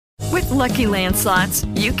Lucky Land Slots,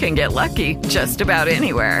 you can get lucky just about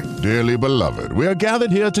anywhere. Dearly beloved, we are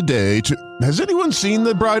gathered here today to... Has anyone seen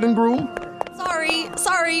the bride and groom?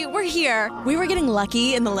 Sorry, we're here. We were getting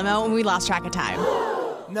lucky in the limo and we lost track of time.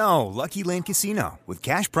 No, Lucky Land Casino, with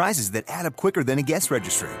cash prizes that add up quicker than a guest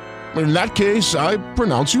registry. In that case, I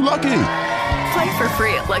pronounce you lucky. Play for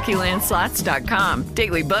free at LuckyLandSlots.com.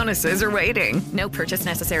 Daily bonuses are waiting. No purchase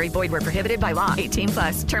necessary. Void where prohibited by law.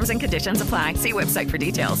 18+. Terms and conditions apply. See website for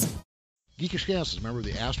details. Geekish Chaos is a member of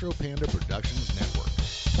the Astro Panda Productions Network.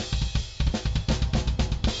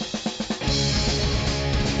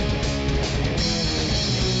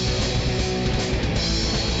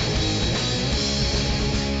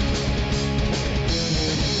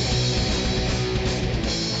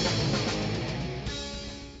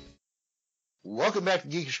 Welcome back to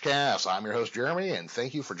Geekish Cast. I'm your host, Jeremy, and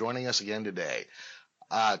thank you for joining us again today.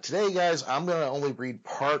 Today, guys, I'm going to only read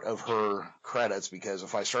part of her credits because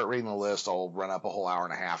if I start reading the list, I'll run up a whole hour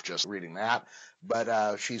and a half just reading that.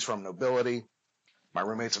 But she's from Nobility, My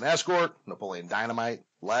Roommate's an Escort, Napoleon Dynamite,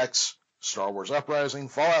 Lex, Star Wars Uprising,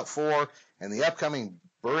 Fallout 4, and the upcoming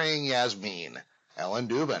Burying Yasmin, Ellen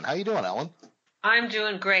Dubin. How you doing, Ellen? I'm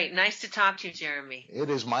doing great. Nice to talk to you, Jeremy. It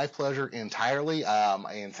is my pleasure entirely,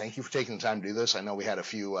 and thank you for taking the time to do this. I know we had a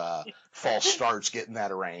few false starts getting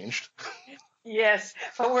that arranged. Yes,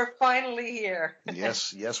 but we're finally here.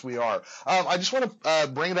 Yes, we are. I just want to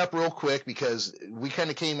bring it up real quick because we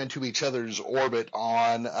kind of came into each other's orbit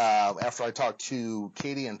on after I talked to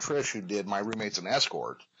Katie and Trish, who did My Roommate's an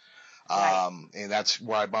Escort. Right. And that's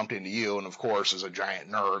where I bumped into you. And, of course, as a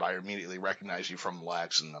giant nerd, I immediately recognized you from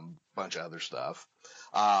Lex and a bunch of other stuff.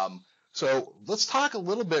 So let's talk a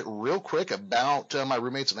little bit real quick about My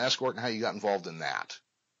Roommate's an Escort and how you got involved in that.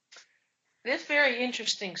 This very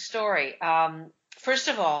interesting story. First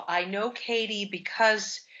of all, I know Katie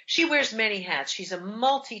because she wears many hats. She's a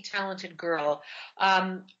multi-talented girl.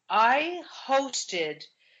 I hosted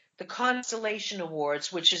the Constellation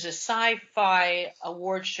Awards, which is a sci-fi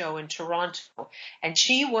award show in Toronto, and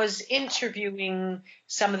she was interviewing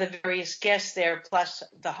some of the various guests there, plus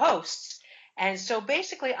the hosts. And so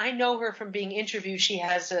basically I know her from being interviewed. She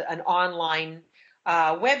has an online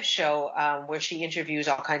web show where she interviews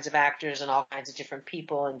all kinds of actors and all kinds of different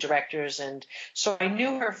people and directors, and so I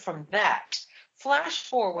knew her from that. Flash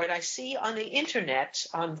forward, I see on the internet,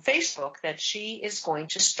 on Facebook, that she is going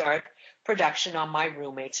to start production on My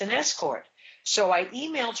Roommate's an Escort. So I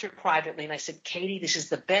emailed her privately and I said, Katie, this is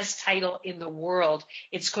the best title in the world.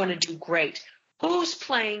 It's going to do great. Who's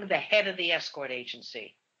playing the head of the escort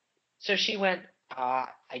agency? So she went, I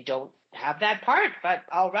don't have that part, but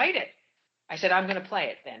I'll write it. I said, I'm going to play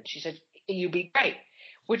it then. She said, you'd be great,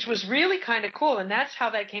 which was really kind of cool. And that's how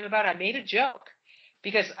that came about. I made a joke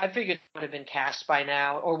because I figured it would have been cast by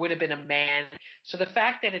now or would have been a man. So the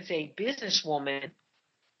fact that it's a businesswoman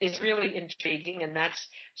is really intriguing, and that's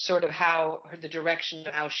sort of how the direction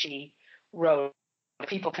of how she wrote.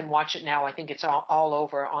 People can watch it now. I think it's all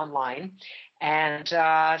over online. And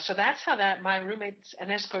so that's how that My Roommate's an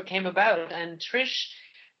Escort came about. And Trish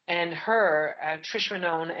and her, Trish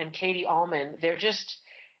Renone and Katie Allman, they're just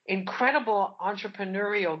incredible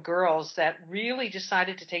entrepreneurial girls that really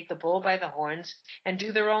decided to take the bull by the horns and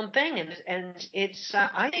do their own thing. And it's,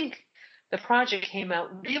 I think the project came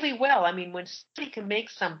out really well. I mean, when somebody can make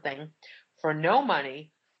something for no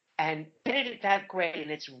money and edit it that great, and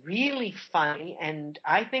it's really funny, and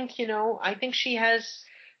I think, I think she has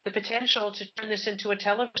the potential to turn this into a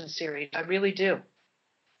television series. I really do.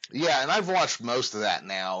 Yeah, and I've watched most of that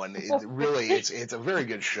now, and it's a very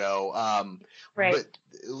good show. Right. But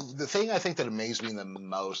the thing I think that amazed me the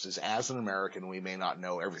most is, as an American, we may not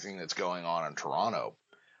know everything that's going on in Toronto.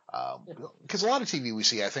 Because a lot of TV we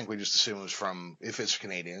see, I think we just assume it's from, if it's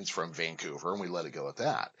Canadian, it's from Vancouver, and we let it go at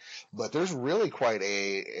that. But there's really quite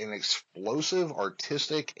an explosive,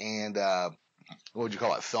 artistic, and what would you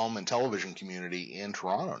call it, film and television community in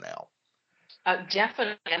Toronto now.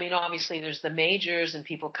 Definitely. I mean, obviously there's the majors and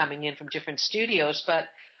people coming in from different studios, but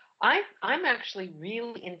I'm actually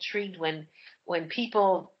really intrigued when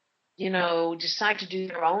people, decide to do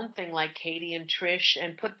their own thing like Katie and Trish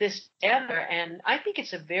and put this together. And I think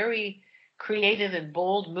it's a very creative and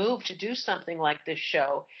bold move to do something like this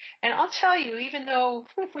show. And I'll tell you, even though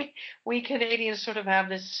we Canadians sort of have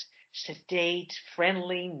this sedate,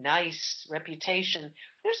 friendly, nice reputation,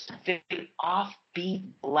 there's a very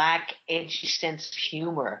offbeat, black, edgy sense of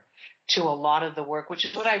humor to a lot of the work, which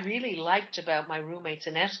is what I really liked about My Roommate's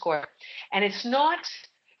an Escort. And it's not,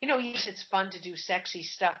 yes, it's fun to do sexy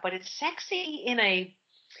stuff, but it's sexy in a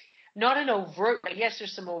not an overt, yes,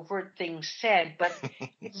 there's some overt things said, but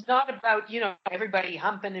it's not about, everybody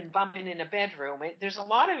humping and bumping in a bedroom. There's a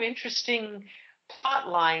lot of interesting plot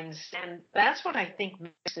lines, and that's what I think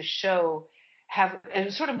makes the show have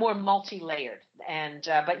sort of more multi-layered. And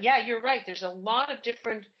but yeah, you're right. There's a lot of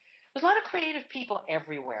creative people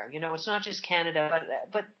everywhere. It's not just Canada,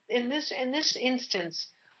 but in this instance,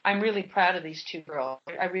 I'm really proud of these two girls.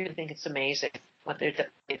 I really think it's amazing what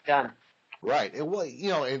they've done. Right. Well,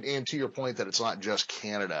 and to your point that it's not just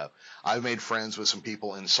Canada, I've made friends with some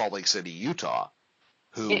people in Salt Lake City, Utah,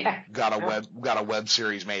 who got a web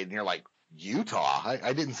series made, and you're like, Utah?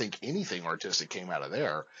 I didn't think anything artistic came out of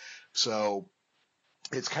there. So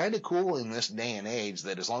it's kind of cool in this day and age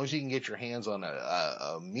that as long as you can get your hands on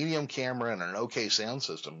a medium camera and an okay sound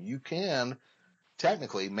system, you can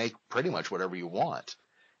technically make pretty much whatever you want.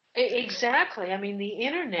 Exactly. I mean, the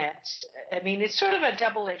internet, it's sort of a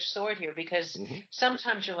double-edged sword here, because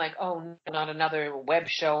sometimes you're like, oh, not another web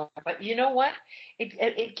show. But you know what?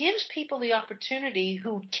 It gives people the opportunity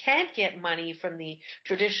who can't get money from the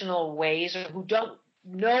traditional ways, or who don't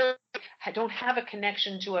have a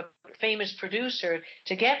connection to a famous producer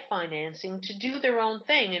to get financing, to do their own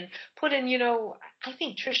thing and put in, I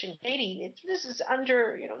think Trish and Katie, this is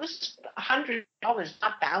under, this is $100,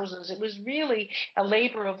 not thousands. It was really a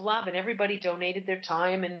labor of love, and everybody donated their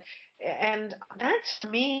time. And that, to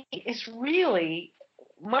me, is really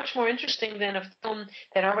much more interesting than a film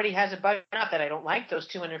that already has a budget. Not that I don't like those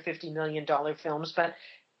 $250 million films, but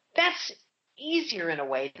that's easier in a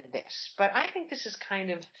way than this. But I think this is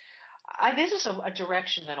this is a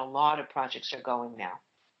direction that a lot of projects are going now.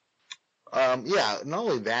 Yeah, not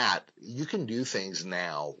only that, you can do things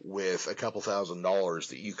now with a couple $1,000s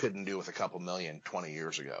that you couldn't do with a couple million 20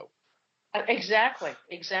 years ago. Exactly.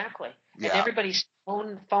 Yeah. And everybody's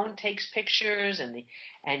phone takes pictures,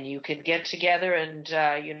 and you can get together and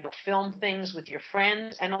film things with your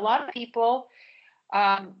friends. And a lot of people,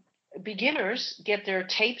 beginners, get their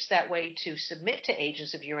tapes that way to submit to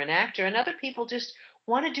agents if you're an actor, and other people just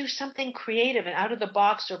want to do something creative and out of the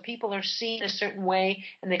box, or people are seen a certain way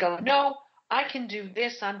and they go, no, I can do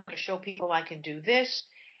this. I'm going to show people I can do this.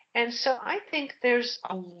 And so I think there's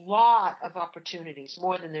a lot of opportunities,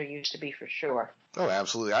 more than there used to be, for sure. Oh,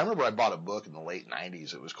 absolutely. I remember I bought a book in the late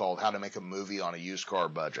 90s. It was called How to Make a Movie on a Used Car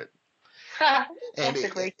Budget. And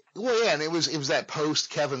it was that post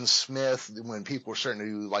Kevin Smith, when people were starting to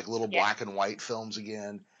do like little black and white films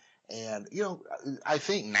again. And, I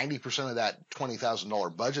think 90% of that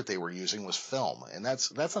 $20,000 budget they were using was film. And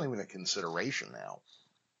that's not even a consideration now.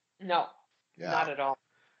 No, not at all.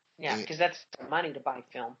 Yeah, because that's money to buy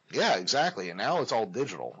film. Yeah, exactly. And now it's all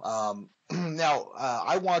digital. Now,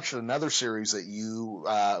 I watched another series that you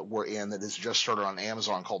were in that has just started on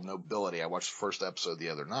Amazon called Nobility. I watched the first episode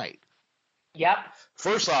the other night. Yep.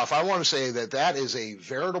 First off, I want to say that is a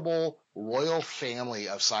veritable royal family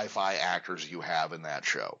of sci-fi actors you have in that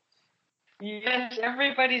show. Yes,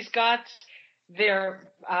 everybody's got their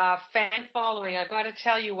fan following. I've got to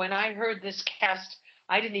tell you, when I heard this cast,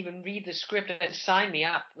 I didn't even read the script and sign me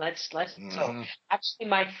up. So actually,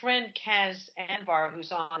 my friend Kaz Anvar,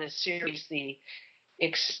 who's on this series, The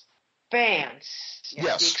Expanse.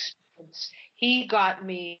 Yes. He got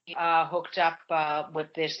me hooked up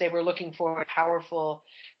with this. They were looking for a powerful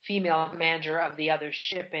female commander of the other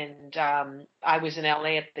ship, and I was in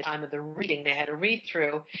LA at the time of the reading. They had a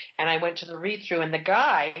read-through, and I went to the read-through, and the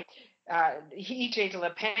guy, E.J. de la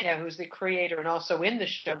Pena, who's the creator and also in the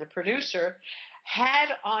show, the producer, had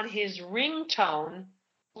on his ringtone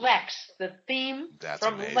Lex, the theme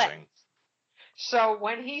from amazing. Lex. So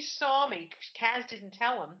when he saw me, Kaz didn't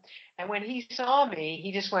tell him, and when he saw me,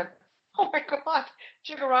 he just went, oh my God,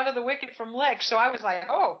 Jiggerana the Wicked from Lex. So I was like,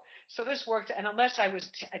 oh, so this worked. And unless I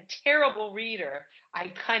was a terrible reader, I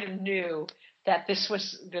kind of knew that this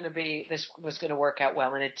was going to work out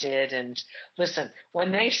well, and it did. And listen,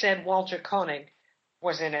 when they said Walter Koenig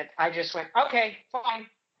was in it, I just went, okay, fine,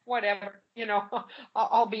 whatever.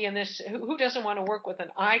 I'll be in this. Who doesn't want to work with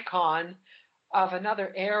an icon of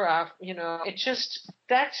another era? It just,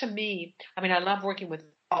 that to me, I love working with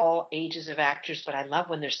all ages of actors, but I love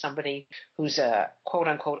when there's somebody who's a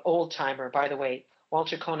quote-unquote old-timer. By the way,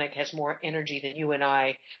 Walter Koenig has more energy than you and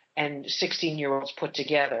I and 16-year-olds put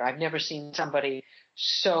together. I've never seen somebody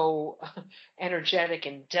so energetic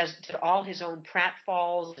and did all his own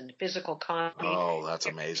pratfalls and physical comedy. Oh, that's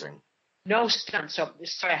amazing. No stunts. So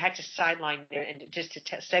sorry, I had to sideline there and just to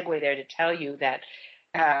segue there to tell you that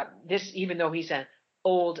this, even though he's an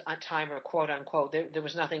old timer, quote unquote, there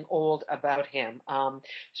was nothing old about him.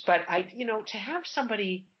 But to have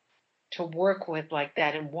somebody to work with like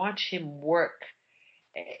that and watch him work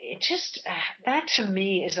it just, that to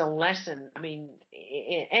me is a lesson. I mean,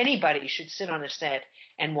 anybody should sit on a set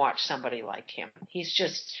and watch somebody like him. He's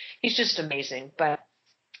just amazing. But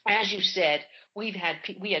as you said, we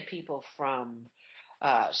had people from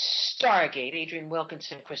Stargate, Adrian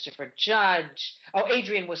Wilkinson, Christopher Judge. Oh,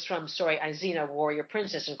 Adrian was from, Xena, Warrior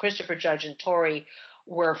Princess, and Christopher Judge and Tori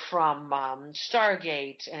were from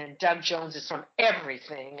Stargate, and Doug Jones is from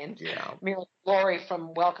everything, and Mira Laurie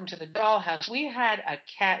from Welcome to the Dollhouse. We had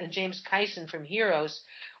and James Kyson from Heroes.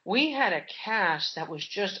 We had a cast that was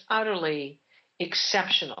just utterly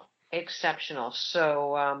exceptional.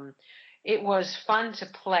 So it was fun to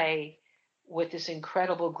play with this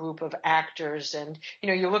incredible group of actors, and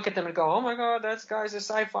you look at them and go, oh my God, that guy's a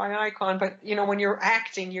sci-fi icon. But when you're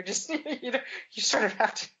acting, you're just you sort of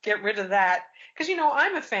have to get rid of that, because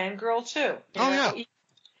I'm a fangirl too.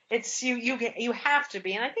 It's you have to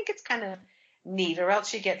be, and I think it's kind of neat, or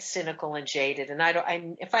else you get cynical and jaded.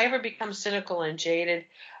 And if I ever become cynical and jaded,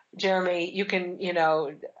 Jeremy, you can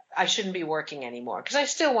I shouldn't be working anymore, because I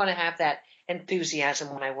still want to have that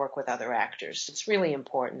enthusiasm when I work with other actors. It's really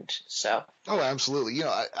important. So. Oh, absolutely.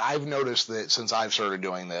 I've noticed that since I've started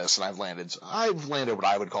doing this, and I've landed what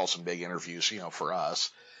I would call some big interviews, for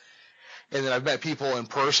us. And then I've met people in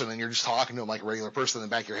person, and you're just talking to them like a regular person. In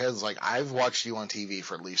the back of your head is like, I've watched you on TV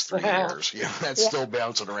for at least 3 years. That's still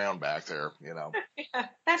bouncing around back there. Yeah,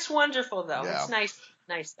 that's wonderful, though. Yeah. It's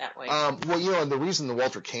nice that way. Well, and the reason the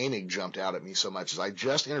Walter Koenig jumped out at me so much is I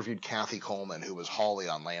just interviewed Kathy Coleman, who was Holly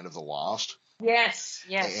on Land of the Lost. Yes.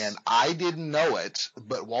 And I didn't know it,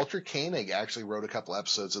 but Walter Koenig actually wrote a couple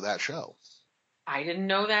episodes of that show. I didn't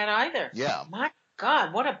know that either. Yeah. My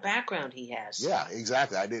God, what a background he has. Yeah,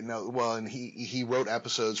 exactly. I didn't know. Well, and he wrote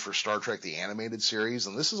episodes for Star Trek, the animated series,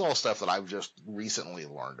 and this is all stuff that I've just recently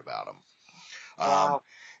learned about him. Wow.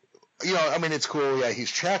 It's cool. Yeah,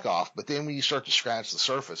 he's Chekhov, but then when you start to scratch the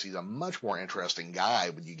surface, he's a much more interesting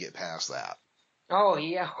guy when you get past that. Oh,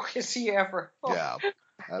 yeah. Is he ever? Oh. Yeah.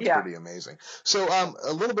 That's pretty amazing. So,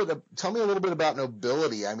 tell me a little bit about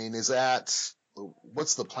Nobility. I mean,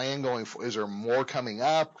 what's the plan going for? Is there more coming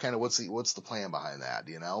up? Kind of what's the plan behind that?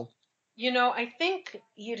 Do you know? I think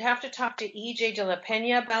you'd have to talk to E.J. de la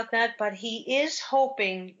Pena about that, but he is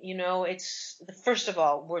hoping, first of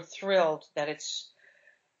all, we're thrilled that it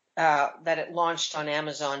launched on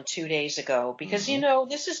Amazon 2 days ago, because,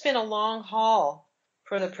 this has been a long haul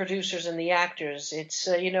for the producers and the actors. It's,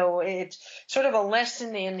 it's sort of a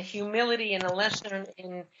lesson in humility and a lesson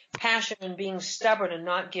in passion and being stubborn and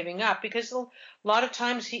not giving up, because a lot of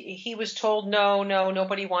times he was told, no,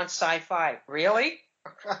 nobody wants sci-fi. Really?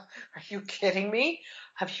 Are you kidding me?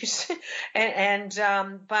 Have you seen?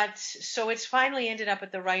 But so it's finally ended up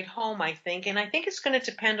at the right home, I think. And I think it's going to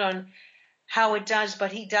depend on how it does,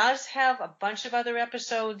 but he does have a bunch of other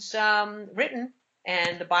episodes written.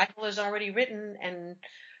 And the Bible is already written, and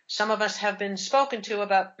some of us have been spoken to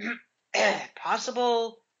about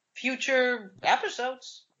possible future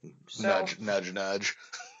episods. So, nudge, nudge, nudge.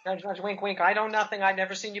 Nudge, nudge, wink, wink. I know nothing. I've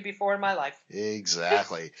never seen you before in my life.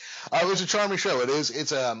 Exactly. It was a charming show.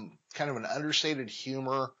 It's kind of an understated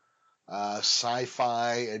humor,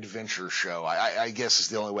 sci-fi adventure show. I guess is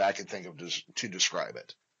the only way I could think of to describe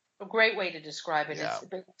it. A great way to describe it. Yeah.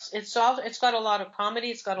 It's got a lot of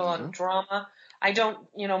comedy. It's got a lot of drama. I don't,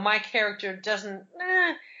 my character doesn't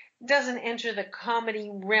enter the comedy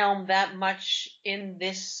realm that much in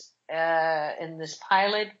this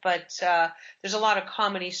pilot, but there's a lot of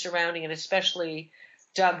comedy surrounding it, especially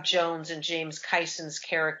Doug Jones and James Kyson's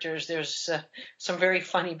characters. There's some very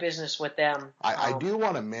funny business with them. I do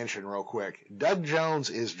want to mention real quick, Doug Jones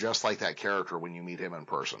is just like that character when you meet him in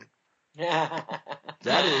person.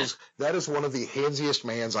 That is one of the handiest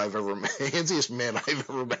men I've ever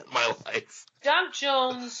met in my life. Doug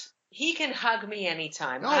Jones, he can hug me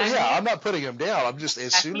anytime. I'm not putting him down. I'm just,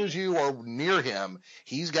 as soon as you are near him,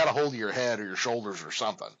 he's got a hold of your head or your shoulders or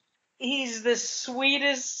something. He's the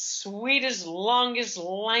sweetest, longest,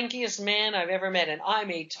 lankiest man I've ever met, and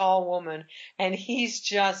I'm a tall woman, and he's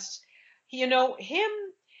just,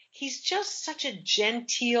 he's just such a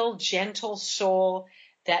genteel, gentle soul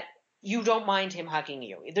that you don't mind him hugging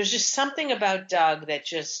you. There's just something about Doug that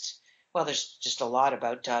there's just a lot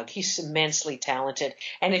about Doug. He's immensely talented.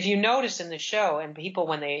 And if you notice in the show, and people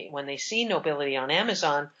when they see Nobility on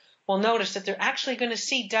Amazon will notice that they're actually going to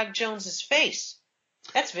see Doug Jones's face.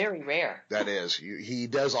 That's very rare. That is. He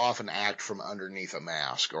does often act from underneath a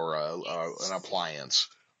mask or an appliance.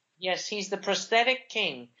 Yes, he's the prosthetic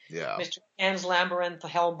king. Yeah. Mr. Pan's Labyrinth, the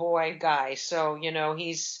Hellboy guy. So,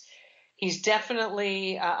 He's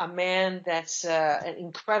definitely a man that's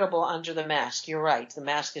incredible under the mask. You're right. The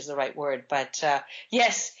mask is the right word. But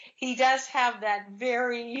yes, he does have that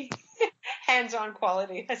very hands-on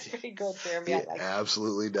quality. That's pretty good, Jeremy. It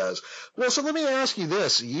absolutely does. Well, so let me ask you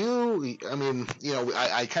this. I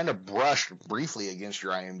kind of brushed briefly against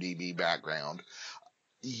your IMDb background.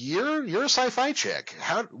 You're a sci-fi chick.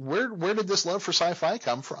 Where did this love for sci-fi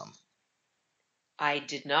come from? I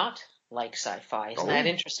did not like sci-fi. Isn't that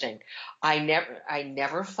interesting? I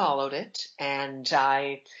never followed it, and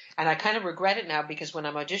I kind of regret it now, because when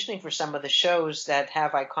I'm auditioning for some of the shows that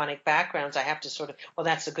have iconic backgrounds, I have to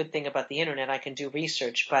that's the good thing about the internet. I can do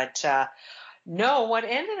research, but no, what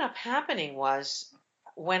ended up happening was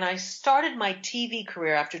when I started my TV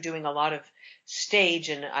career after doing a lot of stage,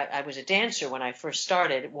 and I was a dancer when I first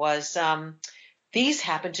started, these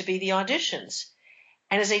happened to be the auditions.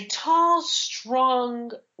 And as a tall,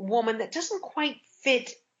 strong woman that doesn't quite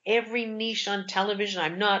fit every niche on television,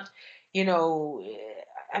 I'm not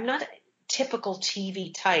a typical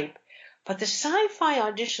TV type, but the sci-fi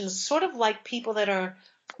auditions sort of like people that are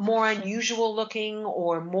more unusual looking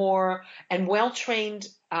or more and well-trained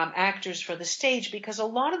actors for the stage, because a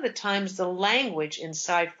lot of the times the language in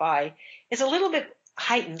sci-fi is a little bit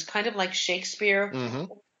heightened, kind of like Shakespeare.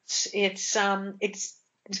 Mm-hmm. It's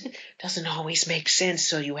doesn't always make sense,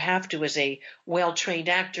 so you have to, as a well-trained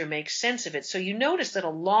actor, make sense of it. So you notice that a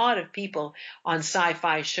lot of people on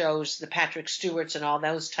sci-fi shows, the Patrick Stewarts and all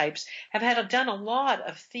those types, have done a lot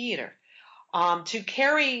of theater to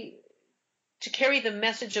carry the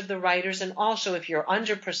message of the writers. And also, if you're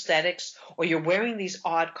under prosthetics or you're wearing these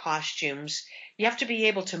odd costumes, you have to be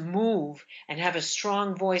able to move and have a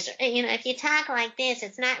strong voice. If you talk like this,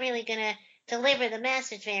 it's not really going to deliver the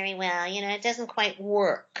message very well. It doesn't quite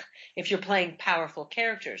work if you're playing powerful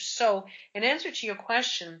characters. So in answer to your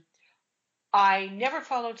question, I never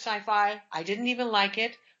followed sci-fi. I didn't even like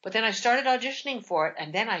it. But then I started auditioning for it,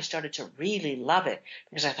 and then I started to really love it,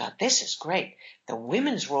 because I thought, this is great. The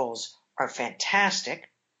women's roles are fantastic.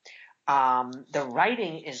 The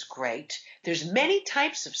writing is great. There's many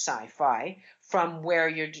types of sci-fi, from where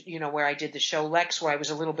where I did the show Lex, where I was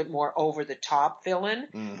a little bit more over the top villain,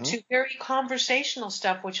 mm-hmm. to very conversational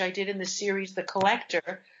stuff, which I did in the series The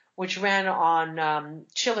Collector, which ran on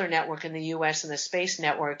Chiller Network in the U.S. and the Space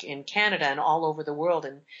Network in Canada and all over the world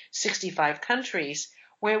in 65 countries,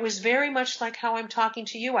 where it was very much like how I'm talking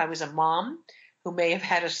to you. I was a mom who may have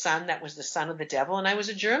had a son that was the son of the devil, and I was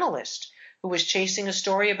a journalist who was chasing a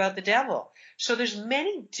story about the devil. So there's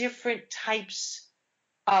many different types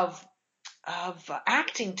of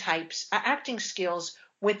acting skills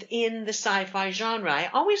within the sci-fi genre. I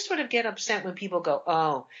always sort of get upset when people go,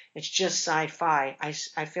 oh, it's just sci-fi.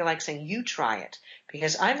 I feel like saying, you try it.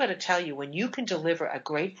 Because I'm going to tell you, when you can deliver a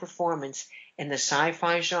great performance in the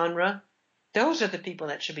sci-fi genre, those are the people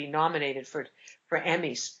that should be nominated for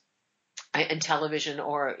Emmys in television,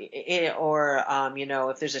 or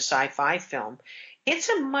if there's a sci-fi film. It's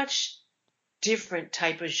a much different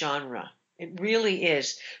type of genre. It really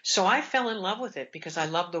is. So I fell in love with it because I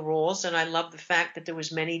love the roles, and I love the fact that there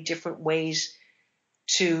was many different ways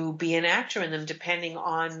to be an actor in them, depending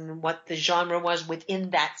on what the genre was within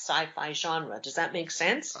that sci-fi genre. Does that make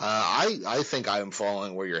sense? I think I am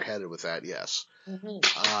following where you're headed with that, yes.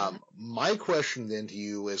 Mm-hmm. My question then to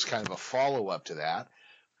you is kind of a follow-up to that.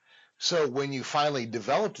 So when you finally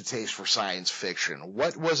developed a taste for science fiction,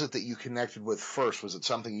 what was it that you connected with first? Was it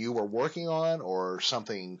something you were working on, or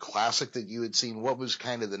something classic that you had seen? What was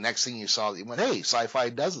kind of the next thing you saw that you went, hey, sci-fi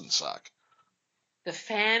doesn't suck? The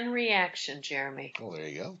fan reaction, Jeremy. Oh, there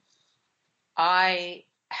you go. I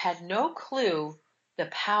had no clue the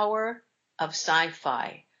power of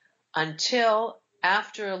sci-fi until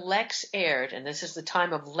after Lex aired, and this is the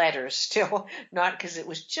time of letters still, not because it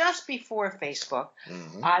was just before Facebook.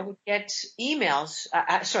 Mm-hmm. I would get emails,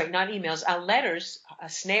 letters, a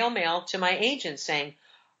snail mail to my agent saying,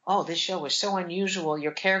 oh, this show was so unusual.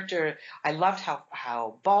 Your character, I loved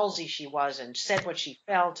how ballsy she was and said what she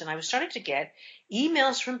felt. And I was starting to get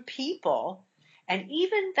emails from people, and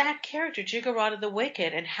even that character, Jiggerod the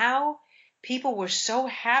Wicked, and how people were so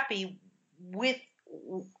happy with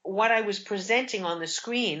what I was presenting on the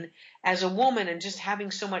screen as a woman, and just having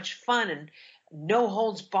so much fun and no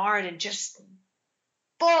holds barred and just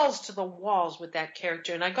balls to the walls with that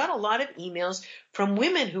character. And I got a lot of emails from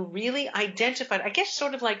women who really identified, I guess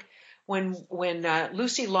sort of like when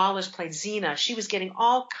Lucy Lawless played Xena, she was getting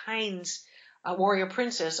all kinds, Warrior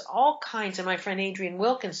Princess, all kinds, and my friend Adrienne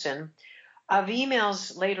Wilkinson, of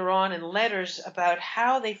emails later on and letters about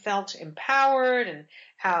how they felt empowered and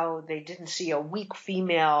how they didn't see a weak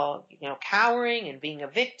female, cowering and being a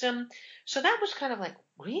victim. So that was kind of like,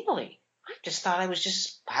 really? I just thought I was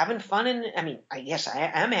just having fun. And I mean, yes,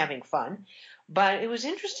 I am having fun, but it was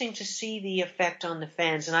interesting to see the effect on the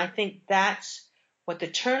fans. And I think that's what the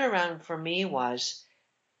turnaround for me was.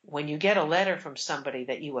 When you get a letter from somebody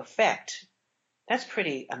that you affect, that's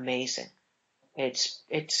pretty amazing.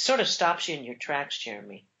 It sort of stops you in your tracks,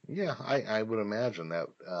 Jeremy. Yeah, I would imagine that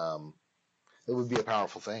it would be a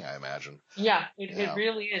powerful thing, I imagine. Yeah, it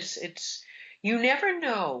really is. You never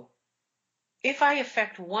know if I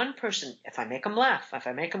affect one person, if I make them laugh, if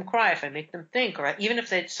I make them cry, if I make them think, or even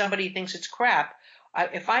if somebody thinks it's crap,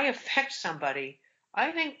 if I affect somebody,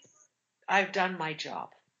 I think I've done my job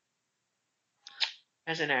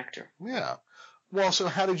as an actor. Yeah. Well, so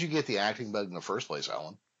how did you get the acting bug in the first place,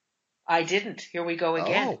 Ellen? I didn't. Here we go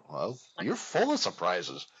again. Oh, well, you're full of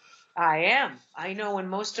surprises. I am. I know when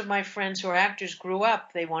most of my friends who are actors grew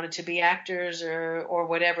up, they wanted to be actors or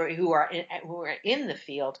whatever, who are in the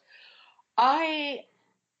field. I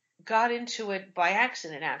got into it by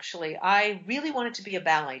accident, actually. I really wanted to be a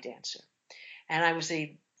ballet dancer. And I was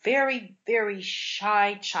a very, very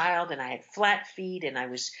shy child, and I had flat feet, and I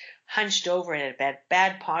was hunched over and had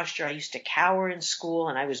bad posture. I used to cower in school,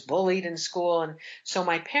 and I was bullied in school. And so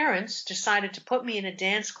my parents decided to put me in a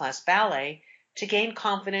dance class, ballet, to gain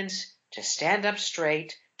confidence, to stand up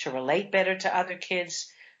straight, to relate better to other kids.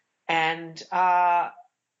 And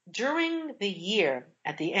during the year,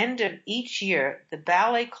 at the end of each year, the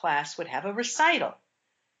ballet class would have a recital.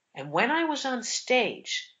 And when I was on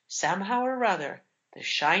stage, somehow or other, the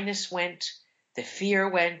shyness went, the fear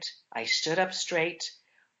went, I stood up straight,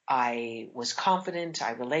 I was confident,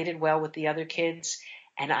 I related well with the other kids,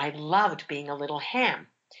 and I loved being a little ham.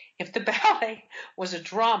 If the ballet was a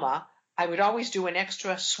drama, I would always do an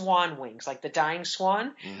extra swan wings, like the dying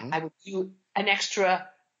swan. Mm-hmm. I would do an extra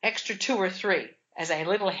 2 or 3 as a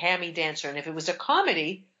little hammy dancer. And if it was a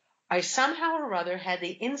comedy, I somehow or other had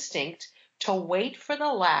the instinct to wait for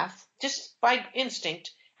the laugh, just by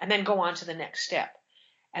instinct, and then go on to the next step.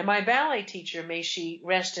 And my ballet teacher, may she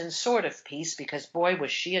rest in sort of peace, because boy,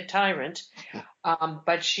 was she a tyrant.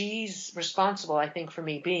 But she's responsible, I think, for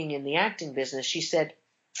me being in the acting business. She said,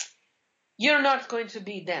 "You're not going to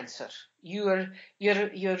be dancer. You're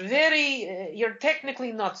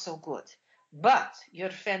technically not so good, but you're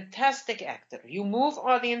a fantastic actor. You move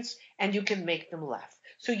audience and you can make them laugh.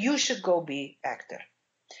 So you should go be actor."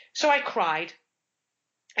 So I cried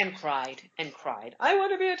and cried and cried. I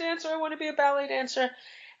want to be a dancer. I want to be a ballet dancer.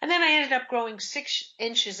 And then I ended up growing 6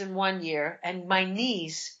 inches in 1 year, and my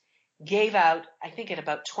knees gave out, I think, at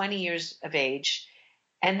about 20 years of age.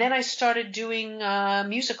 And then I started doing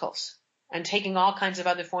musicals and taking all kinds of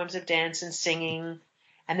other forms of dance and singing.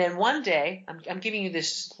 And then one day, I'm giving you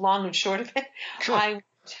this long and short of it, sure.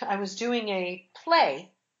 I was doing a play,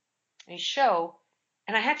 a show,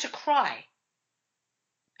 and I had to cry.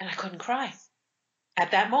 And I couldn't cry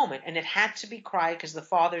at that moment. And it had to be cry because the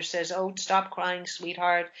father says, "Oh, stop crying,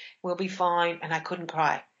 sweetheart. We'll be fine." And I couldn't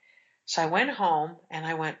cry. So I went home and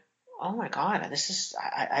I went, "Oh my God,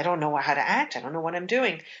 I don't know how to act. I don't know what I'm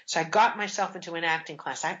doing." So I got myself into an acting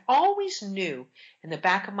class. I always knew in the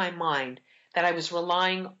back of my mind that I was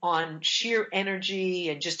relying on sheer energy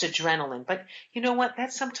and just adrenaline. But you know what?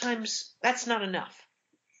 That's not enough.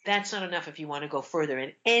 That's not enough if you want to go further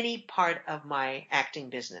in any part of my acting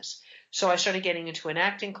business. So I started getting into an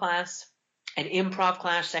acting class, an improv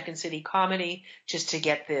class, Second City Comedy, just to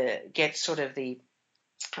get sort of the,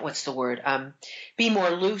 what's the word? Be more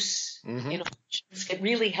loose. Mm-hmm. It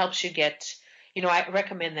really helps you get, I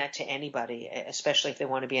recommend that to anybody, especially if they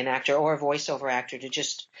want to be an actor or a voiceover actor,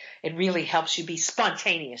 it really helps you be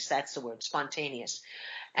spontaneous. That's the word, spontaneous.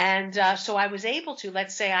 And so I was able to,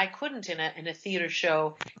 let's say I couldn't in a theater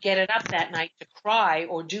show get it up that night to cry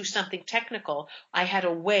or do something technical. I had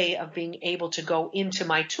a way of being able to go into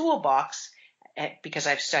my toolbox because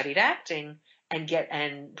I've studied acting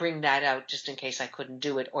and bring that out just in case I couldn't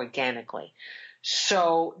do it organically.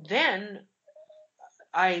 So then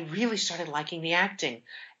I really started liking the acting.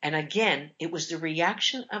 And again, it was the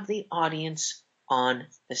reaction of the audience on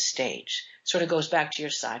the stage. Sort of goes back to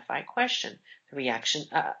your sci-fi question. The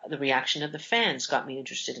reaction of the fans got me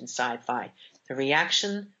interested in sci-fi. The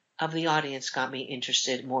reaction of the audience got me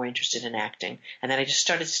more interested in acting. And then I just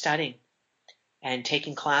started studying and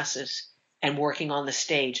taking classes and working on the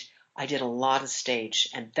stage. I did a lot of stage,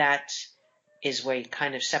 and that is where it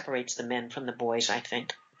kind of separates the men from the boys, I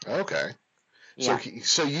think. Okay. Yeah.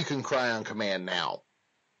 So you can cry on command now.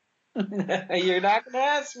 You're not going to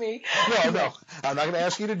ask me. No. I'm not going to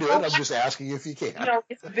ask you to do it. I'm just asking if you can.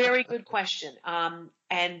 It's a very good question.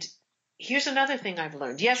 And here's another thing I've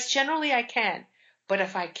learned. Yes, generally I can. But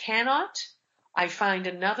if I cannot, I find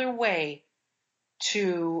another way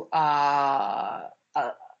to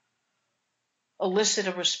elicit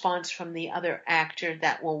a response from the other actor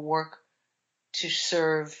that will work to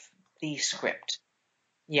serve the script.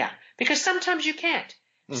 Yeah, because sometimes you can't.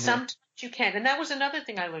 Mm-hmm. Sometimes you can't. And that was another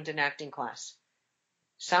thing I learned in acting class.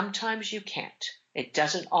 Sometimes you can't. It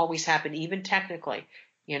doesn't always happen, even technically.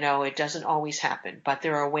 It doesn't always happen. But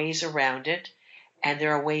there are ways around it, and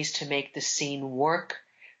there are ways to make the scene work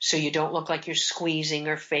so you don't look like you're squeezing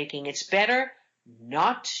or faking. It's better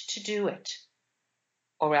not to do it,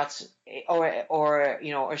 or else,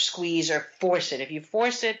 or squeeze or force it. If you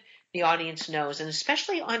force it, the audience knows, and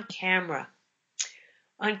especially on camera.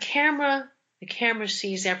 On camera, the camera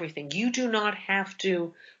sees everything. You do not have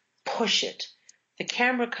to push it. The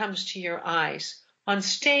camera comes to your eyes. On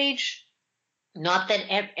stage, not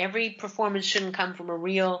that every performance shouldn't come from a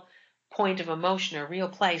real point of emotion or a real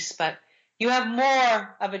place, but you have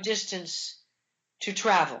more of a distance to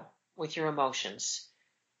travel with your emotions.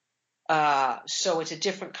 So it's a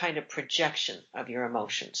different kind of projection of your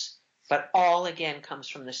emotions. But all, again, comes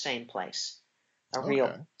from the same place. Real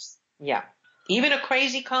place. Yeah. Even a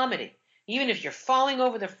crazy comedy. Even if you're falling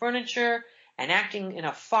over the furniture and acting in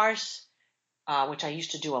a farce, which I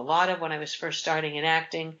used to do a lot of when I was first starting in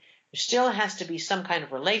acting, there still has to be some kind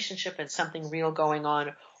of relationship and something real going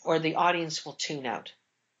on, or the audience will tune out.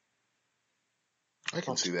 I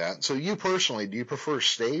can see that. So you personally, do you prefer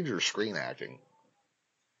stage or screen acting?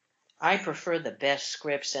 I prefer the best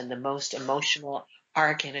scripts and the most emotional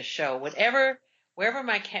arc in a show. Wherever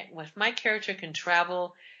my character can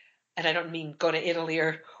travel, and I don't mean go to Italy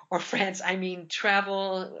or France, I mean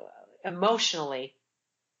travel emotionally,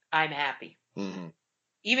 I'm happy. Mm-hmm.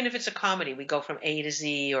 Even if it's a comedy, we go from A to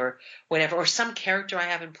Z or whatever, or some character I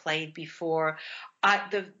haven't played before.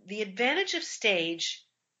 The advantage of stage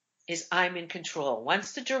is I'm in control.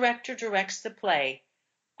 Once the director directs the play,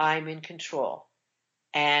 I'm in control.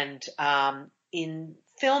 And in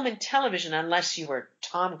film and television, unless you were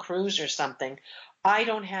Tom Cruise or something, I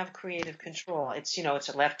don't have creative control. It's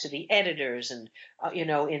left to the editors and,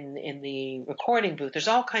 in the recording booth. There's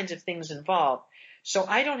all kinds of things involved. So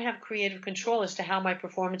I don't have creative control as to how my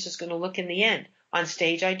performance is going to look in the end. On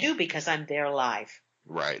stage, I do because I'm there live.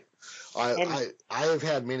 Right. I have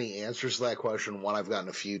had many answers to that question. One I've gotten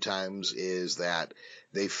a few times is that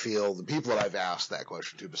they feel, the people that I've asked that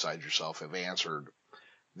question to besides yourself have answered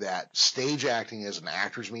that stage acting is an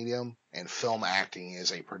actor's medium and film acting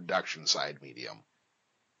is a production side medium.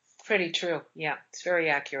 Pretty true. Yeah, it's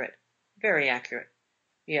very accurate. Very accurate.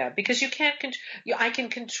 Yeah, because you can't I can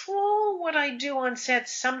control what I do on set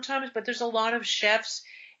sometimes, but there's a lot of chefs,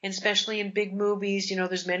 and especially in big movies,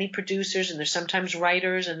 there's many producers and there's sometimes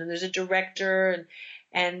writers and then there's a director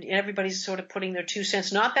and everybody's sort of putting their 2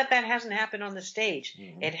 cents. Not that hasn't happened on the stage.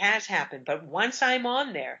 Mm-hmm. It has happened. But once I'm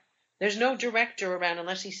on there, there's no director around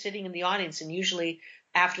unless he's sitting in the audience, and usually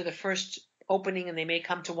after the first opening and they may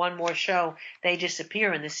come to one more show, they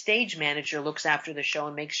disappear, and the stage manager looks after the show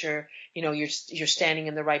and makes sure you're standing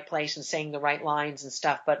in the right place and saying the right lines and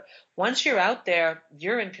stuff. But once you're out there,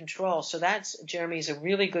 you're in control. So that's, Jeremy, is a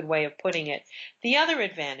really good way of putting it. The other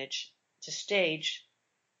advantage to stage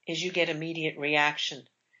is you get immediate reaction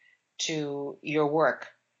to your work.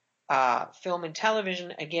 Film and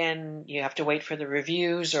television, again, you have to wait for the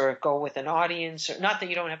reviews or go with an audience. Or, not that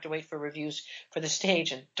you don't have to wait for reviews for the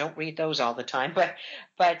stage, and don't read those all the time, but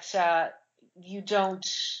you don't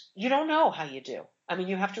know how you do. I mean,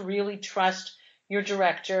 you have to really trust your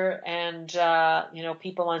director and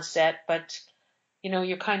people on set, but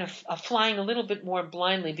you're kind of flying a little bit more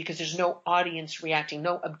blindly because there's no audience reacting,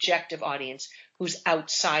 no objective audience who's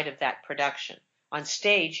outside of that production. On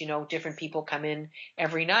stage, different people come in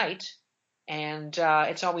every night, and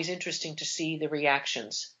it's always interesting to see the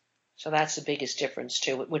reactions. So that's the biggest difference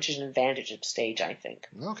too, which is an advantage of stage, I think.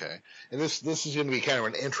 Okay, and this is going to be kind of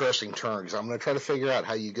an interesting turn because I'm going to try to figure out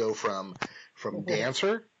how you go from mm-hmm.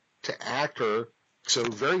 dancer to actor. So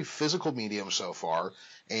very physical medium so far,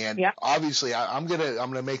 and yeah. Obviously I'm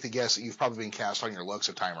gonna make the guess that you've probably been cast on your looks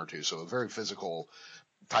a time or two. So a very physical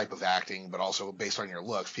type of acting, but also based on your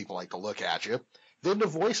looks, people like to look at you. Then to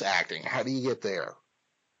voice acting, how do you get there?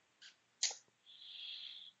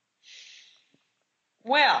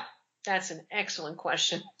 Well, that's an excellent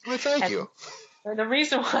question. Well, thank you. And the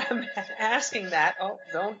reason why I'm asking that,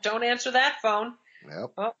 don't answer that phone.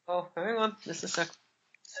 Yep. Hang on. Just a second.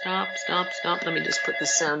 Stop. Let me just put the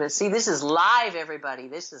sound in. See, this is live, everybody.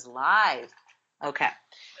 This is live. Okay.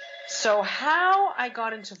 So how I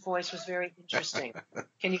got into voice was very interesting.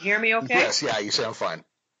 Can you hear me okay? Yes, yeah, you sound fine.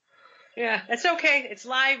 Yeah, it's okay. It's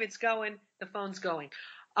live. It's going. The phone's going.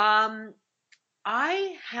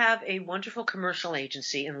 I have a wonderful commercial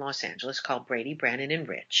agency in Los Angeles called Brady, Brannon and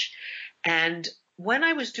Rich. And when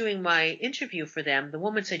I was doing my interview for them, the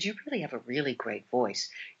woman said, "You really have a really great voice.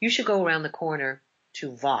 You should go around the corner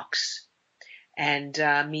to Vox and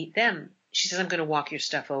meet them." She says, "I'm going to walk your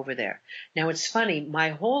stuff over there." Now, it's funny. My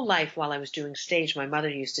whole life while I was doing stage, my mother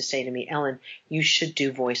used to say to me, "Ellen, you should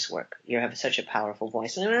do voice work. You have such a powerful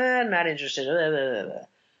voice." And I'm not interested.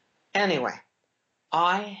 Anyway,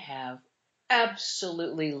 I have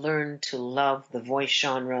absolutely learned to love the voice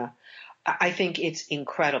genre. I think it's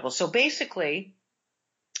incredible. So basically,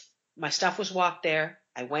 my stuff was walked there.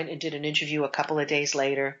 I went and did an interview a couple of days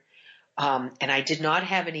later. And I did not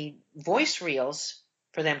have any voice reels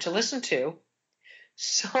for them to listen to.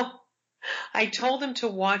 So I told them to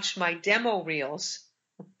watch my demo reels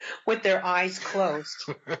with their eyes closed.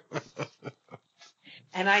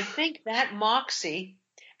 And I think that moxie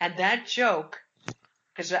and that joke,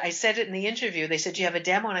 because I said it in the interview, they said, "Do you have a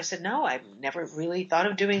demo?" And I said, "No, I've never really thought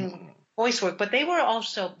of doing voice work." But they were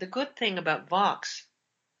also, the good thing about Vox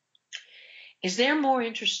is they're more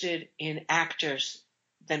interested in actors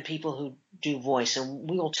than people who do voice. And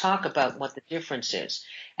we will talk about what the difference is.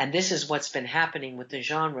 And this is what's been happening with the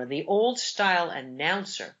genre. The old style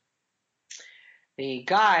announcer, the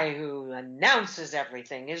guy who announces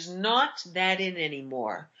everything, is not that in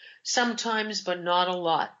anymore. Sometimes, but not a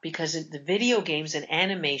lot, because the video games and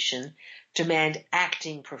animation demand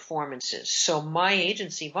acting performances. So my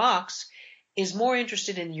agency, Vox, is more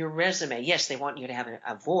interested in your resume. Yes, they want you to have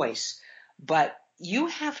a voice, but you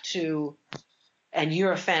have to, and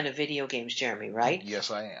you're a fan of video games, Jeremy, right?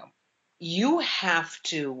 Yes, I am. You have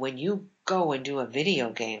to, when you go and do a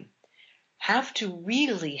video game, have to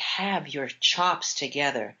really have your chops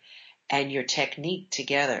together and your technique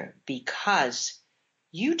together, because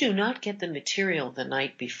you do not get the material the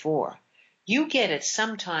night before. You get it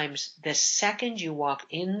sometimes the second you walk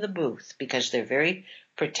in the booth, because they're very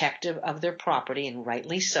protective of their property, and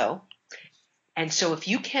rightly so. And so if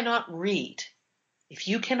you cannot read, if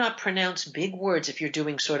you cannot pronounce big words, if you're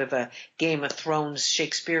doing sort of a Game of Thrones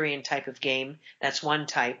Shakespearean type of game, that's one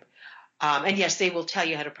type. And yes, they will tell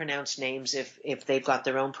you how to pronounce names if they've got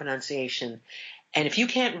their own pronunciation. And if you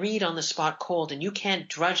can't read on the spot cold, and you can't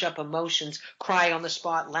drudge up emotions, cry on the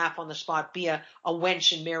spot, laugh on the spot, be a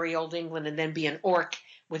wench in merry old England, and then be an orc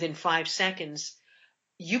within 5 seconds,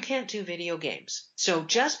 you can't do video games. So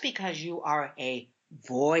just because you are a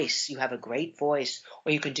voice, you have a great voice,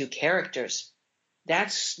 or you can do characters,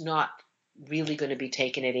 that's not really going to be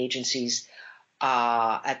taken at agencies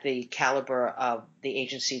at the caliber of the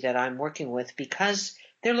agency that I'm working with, because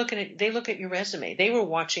they look at your resume. They were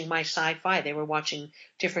watching my Sci-Fi. They were watching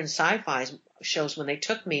different Sci-Fi shows when they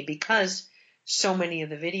took me, because so many of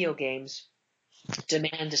the video games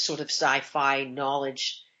demand a sort of Sci-Fi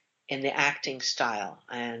knowledge in the acting style.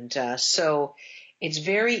 And so it's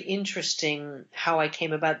very interesting how I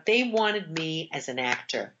came about. They wanted me as an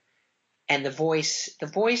actor, and the voice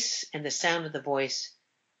and the sound of the voice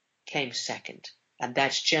came second. And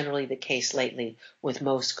that's generally the case lately with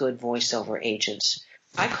most good voiceover agents.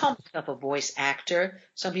 I call myself a voice actor.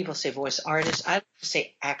 Some people say voice artist. I like to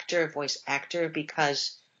say actor, voice actor,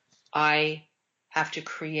 because I have to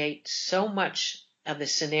create so much of the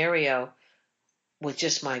scenario with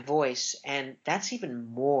just my voice, and that's even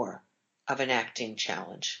more of an acting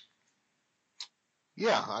challenge.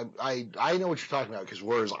 Yeah, I know what you're talking about, because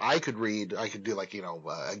whereas I could do like,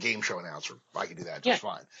 a game show announcer. I could do that just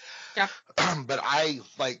fine. Yeah. But I,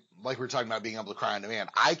 like we were talking about being able to cry on demand,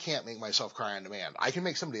 I can't make myself cry on demand. I can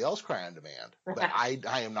make somebody else cry on demand, but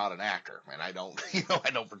I am not an actor, and I don't,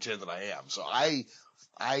 I don't pretend that I am. So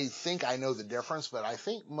I think I know the difference, but I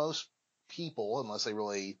think most people, unless they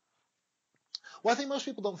really, well, I think most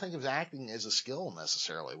people don't think of acting as a skill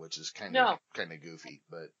necessarily, which is kind of goofy,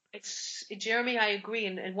 but. Jeremy, I agree.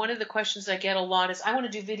 And one of the questions I get a lot is, I want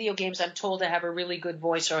to do video games. I'm told I have a really good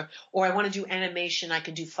voice, or I want to do animation. I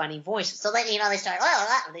can do funny voices. So then,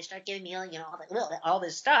 they start giving me, all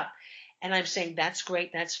this stuff. And I'm saying, that's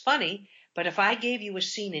great. That's funny. But if I gave you a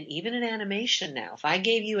scene, and even in animation now, if I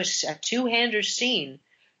gave you a two-hander scene,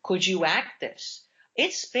 could you act this?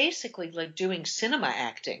 It's basically like doing cinema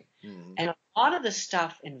acting. Mm-hmm. And a lot of the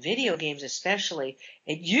stuff in video games especially,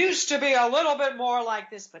 it used to be a little bit more like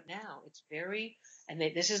this, but now it's very, and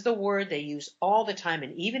this is the word they use all the time,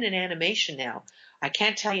 and even in animation now, I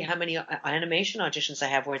can't tell you how many animation auditions I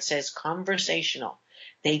have where it says conversational.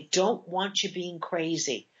 They don't want you being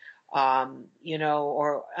crazy,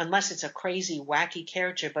 or unless it's a crazy, wacky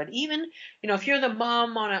character. But even, if you're the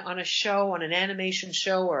mom on a show, on an animation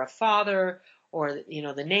show, or a father, or,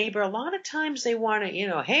 the neighbor, a lot of times they want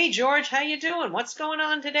to, hey, George, how you doing? What's going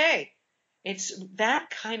on today? It's that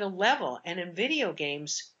kind of level. And in video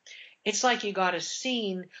games, it's like you got a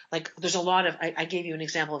scene, like there's a lot of, I gave you an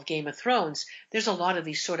example of Game of Thrones. There's a lot of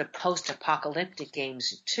these sort of post-apocalyptic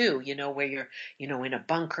games too, where you're, in a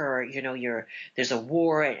bunker, or, there's a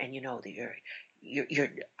war and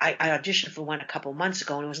I auditioned for one a couple months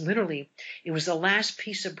ago, and it was the last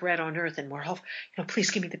piece of bread on earth, and we're all, please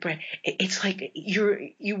give me the bread. It's like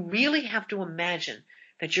you really have to imagine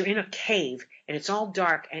that you're in a cave and it's all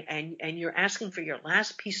dark and you're asking for your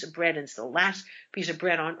last piece of bread, and it's the last piece of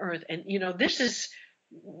bread on earth. And, this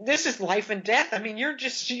is life and death. I mean,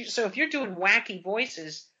 so if you're doing wacky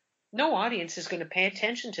voices, no audience is going to pay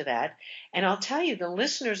attention to that. And I'll tell you, the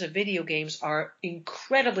listeners of video games are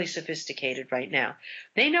incredibly sophisticated right now.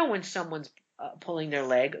 They know when someone's pulling their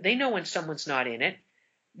leg. They know when someone's not in it.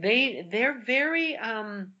 They're very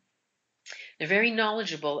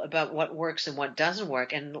knowledgeable about what works and what doesn't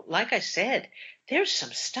work. And like I said, there's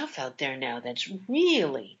some stuff out there now that's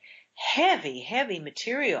really heavy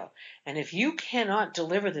material. And if you cannot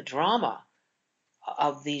deliver the drama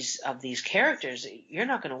of these characters, you're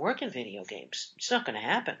not going to work in video games. It's not going to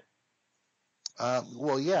happen.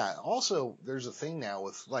 Well, yeah. Also, there's a thing now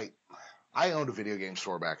with, like, I owned a video game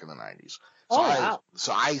store back in the 90s. Wow.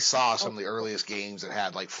 So I saw some of the earliest games that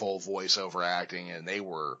had like full voiceover acting, and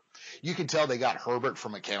you could tell they got Herbert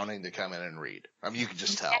from accounting to come in and read. I mean, you could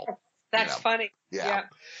just tell. That's funny. Yeah.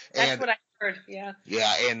 That's what I heard. Yeah.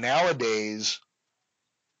 Yeah. And nowadays,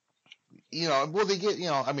 they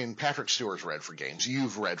get, Patrick Stewart's read for games.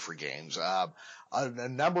 You've read for games. A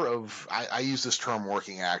number of, I use this term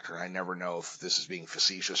working actor, and I never know if this is being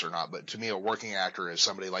facetious or not, but to me, a working actor is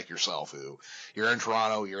somebody like yourself who, you're in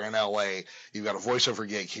Toronto, you're in LA, you've got a voiceover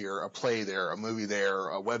gig here, a play there, a movie there,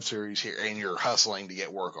 a web series here, and you're hustling to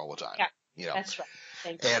get work all the time. Yeah, that's right.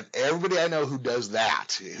 Thank you. And everybody I know who does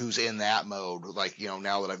that, who's in that mode, like,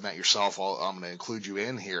 now that I've met yourself, I'm going to include you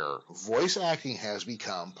in here. Voice acting has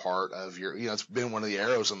become part of your, it's been one of the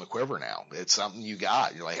arrows in the quiver now. It's something you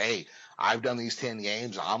got. You're like, hey, I've done these 10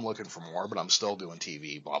 games. I'm looking for more, but I'm still doing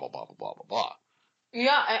TV, blah, blah, blah, blah, blah, blah, blah.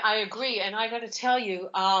 Yeah, I agree. And I got to tell you,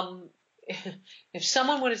 if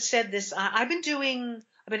someone would have said this, I've been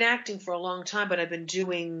acting for a long time, but I've been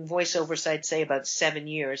doing voiceovers, I'd say about 7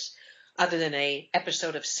 years. Other than a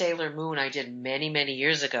episode of Sailor Moon I did many, many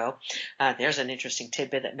years ago. There's an interesting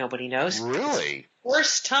tidbit that nobody knows. Really?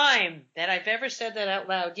 First time that I've ever said that out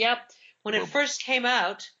loud. Yep. When it first came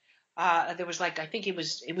out, there was I think it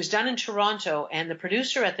was done in Toronto, and the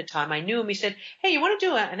producer at the time, I knew him. He said, hey, you want to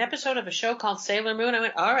do an episode of a show called Sailor Moon? I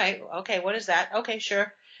went, all right. Okay. What is that? Okay,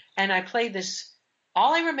 sure. And I played this.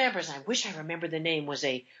 All I remember is, I wish I remembered the name, was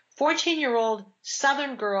a 14-year-old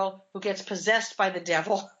Southern girl who gets possessed by the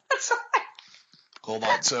devil. Hold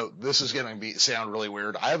on. So this is going to sound really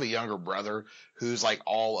weird. I have a younger brother who's like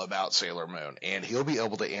all about Sailor Moon, and he'll be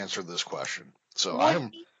able to answer this question. So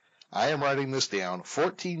I am writing this down.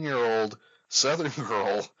 14-year-old Southern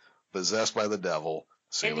girl possessed by the devil.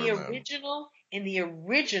 Sailor Moon. In the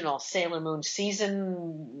original Sailor Moon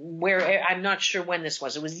season, where I'm not sure when this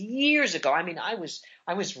was. It was years ago. I mean, I was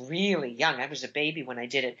really young. I was a baby when I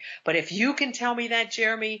did it. But if you can tell me that,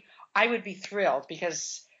 Jeremy, I would be thrilled,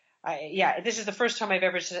 because this is the first time I've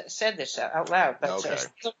ever said this out loud. But okay.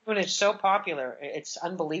 Sailor Moon is so popular. It's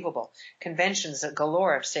unbelievable. Conventions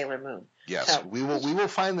galore of Sailor Moon. Yes, so, we will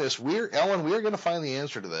find this. Ellen, we are going to find the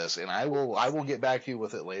answer to this, and I will get back to you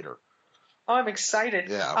with it later. Oh, I'm excited.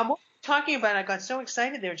 Yeah. What were you talking about? I got so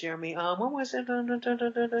excited there, Jeremy. What was it? We were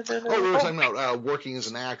talking about working as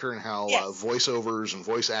an actor and how voiceovers and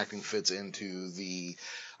voice acting fits into the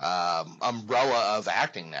umbrella of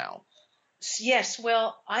acting now. Yes,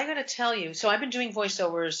 well, I got to tell you, so I've been doing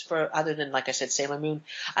voiceovers for, other than, like I said, Sailor Moon,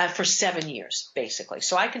 for 7 years, basically.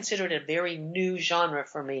 So I consider it a very new genre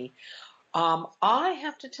for me. I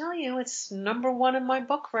have to tell you, it's #1 in my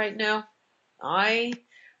book right now.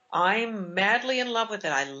 I'm madly in love with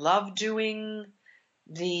it. I love doing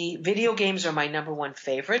the video games. Are my #1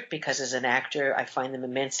 favorite, because as an actor, I find them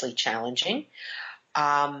immensely challenging.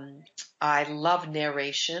 I love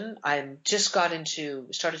narration. I started to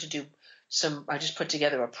do I just put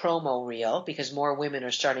together a promo reel, because more women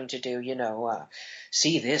are starting to do,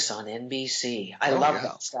 see this on NBC. I love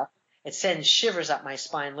that stuff. It sends shivers up my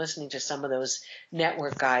spine listening to some of those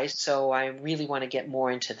network guys. So I really want to get more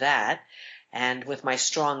into that. And with my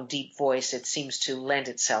strong, deep voice, it seems to lend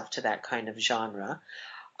itself to that kind of genre.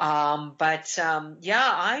 I'm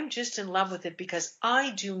just in love with it, because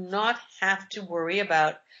I do not have to worry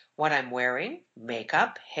about what I'm wearing,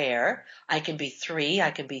 makeup, hair. I can be 3,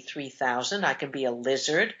 I can be 3,000, I can be a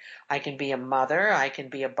lizard, I can be a mother, I can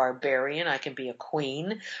be a barbarian, I can be a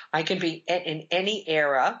queen, I can be in any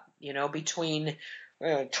era, between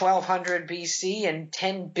 1200 BC and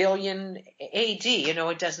 10 billion AD,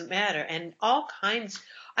 it doesn't matter. And all kinds,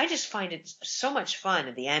 I just find it so much fun.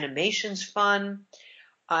 And the animation's fun.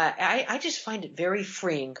 I just find it very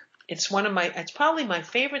freeing. It's probably my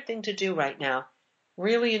favorite thing to do right now.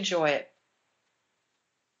 Really enjoy it.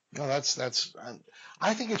 No,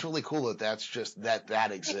 I think it's really cool that's just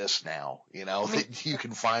that exists now, that you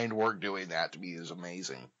can find work doing that to be is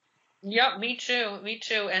amazing. Yep, me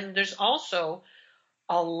too. And there's also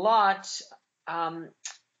a lot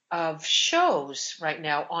of shows right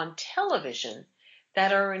now on television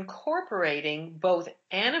that are incorporating both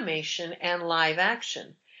animation and live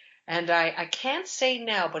action. And I can't say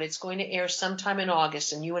now, but it's going to air sometime in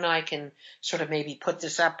August, and you and I can sort of maybe put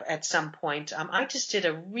this up at some point. I just did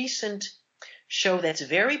a recent show that's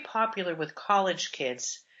very popular with college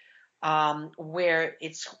kids, where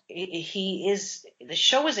the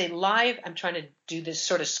show is a live, I'm trying to do this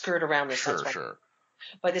sort of skirt around this. Sure.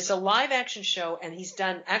 But it's a live action show, and he's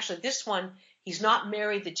done, actually this one, he's not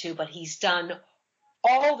married the two, but he's done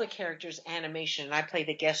all the characters' animation, and I play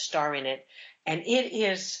the guest star in it, and it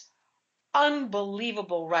is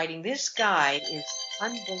unbelievable writing. This guy is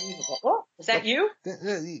unbelievable. Oh, is that you?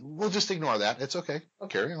 We'll just ignore that. It's okay.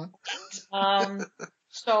 Carry on.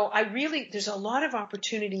 So there's a lot of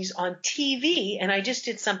opportunities on TV, and I just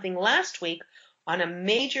did something last week on a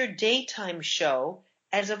major daytime show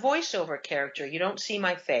as a voiceover character. You don't see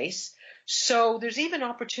my face. So there's even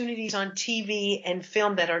opportunities on TV and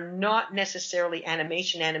film that are not necessarily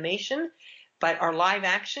animation, but are live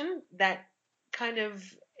action that kind of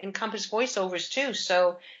encompass voiceovers too.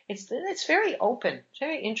 So it's very open. It's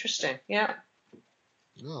very interesting. Yeah.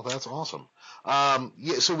 Oh, that's awesome.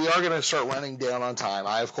 So we are going to start running down on time.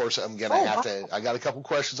 Of course, I'm going to have to, I got a couple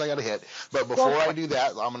questions I got to hit. But before I do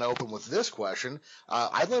that, I'm going to open with this question.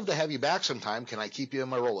 I'd love to have you back sometime. Can I keep you in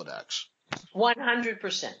my Rolodex?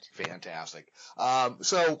 100%. Fantastic.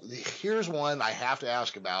 So here's one I have to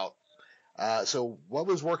ask about. So what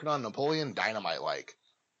was working on Napoleon Dynamite like?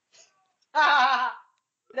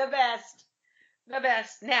 The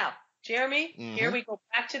best. Now, Jeremy, Here we go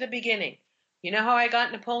back to the beginning. You know how I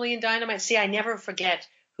got Napoleon Dynamite? See, I never forget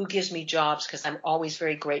who gives me jobs because I'm always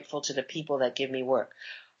very grateful to the people that give me work.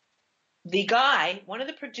 The guy, one of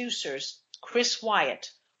the producers, Chris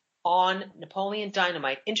Wyatt, on Napoleon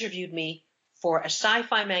Dynamite, interviewed me for a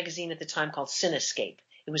sci-fi magazine at the time called Cinescape.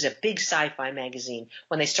 It was a big sci-fi magazine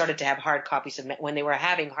when they started to have when they were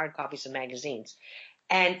having hard copies of magazines.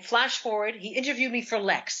 And flash forward, he interviewed me for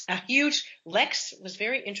Lex. Lex was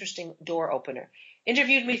very interesting door opener.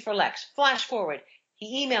 Interviewed me for Lex. Flash forward,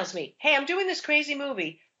 he emails me, hey, I'm doing this crazy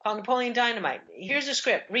movie called Napoleon Dynamite. Here's the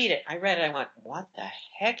script. Read it. I read it. I went, what the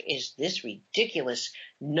heck is this ridiculous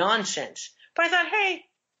nonsense? But I thought, hey,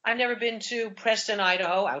 I've never been to Preston,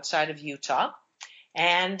 Idaho, outside of Utah.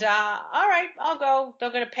 And all right, I'll go.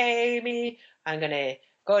 They're going to pay me. I'm going to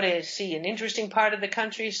go to see an interesting part of the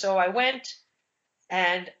country. So I went.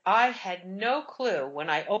 And I had no clue when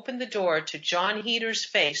I opened the door to John Heater's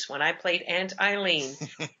face when I played Aunt Eileen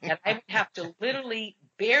that I would have to literally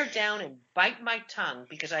bear down and bite my tongue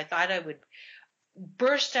because I thought I would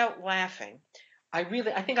burst out laughing. I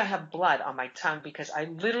think I have blood on my tongue because I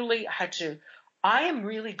literally had to. I am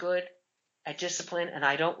really good at discipline and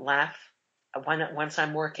I don't laugh once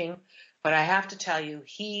I'm working. But I have to tell you,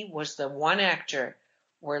 he was the one actor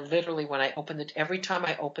where literally every time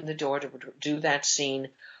I opened the door to do that scene,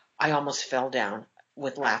 I almost fell down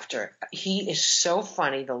with laughter. He is so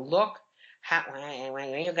funny. The look,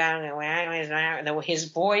 his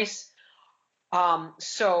voice.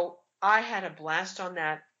 So I had a blast on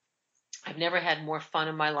that. I've never had more fun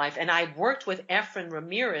in my life. And I worked with Efren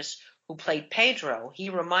Ramirez, who played Pedro.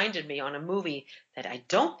 He reminded me on a movie that I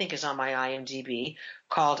don't think is on my IMDb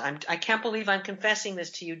called, I can't believe I'm confessing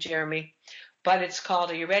this to you, Jeremy, but it's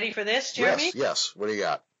called, are you ready for this, Jeremy? Yes. What do you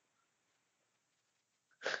got?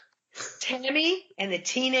 Tammy and the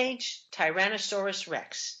Teenage Tyrannosaurus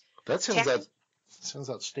Rex. That sounds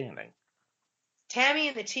outstanding. Tammy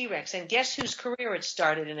and the T-Rex. And guess whose career it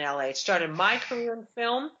started in L.A.? It started my career in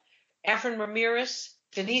film, Efren Ramirez,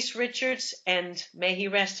 Denise Richards, and may he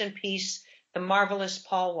rest in peace, the marvelous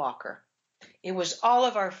Paul Walker. It was all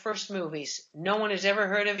of our first movies. No one has ever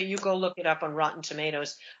heard of it. You go look it up on Rotten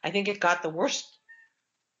Tomatoes. I think it got the worst.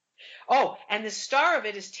 Oh, and the star of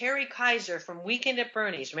it is Terry Kaiser from Weekend at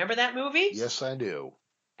Bernie's. Remember that movie? Yes, I do.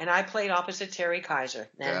 And I played opposite Terry Kaiser.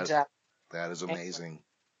 And that is amazing.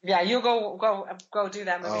 Yeah, you'll go do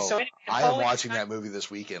that movie. Oh, So anyway, I am Napoleon watching that movie this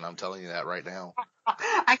weekend. I'm telling you that right now.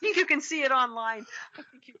 I think you can see it online. I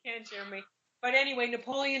think you can, Jeremy. But anyway,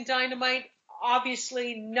 Napoleon Dynamite,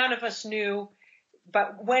 obviously none of us knew.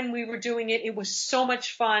 But when we were doing it, it was so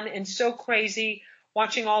much fun and so crazy,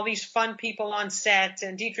 watching all these fun people on set,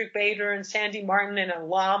 and Dietrich Bader and Sandy Martin and a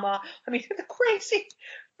llama. I mean, the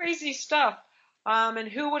crazy stuff. And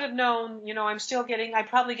who would have known, I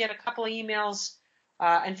probably get a couple of emails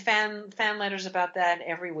and fan letters about that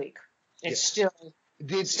every week. It's still...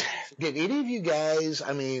 Did any of you guys,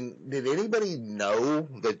 did anybody know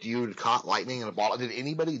that you'd caught lightning in a bottle?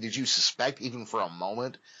 Did you suspect even for a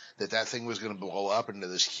moment that thing was going to blow up into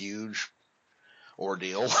this huge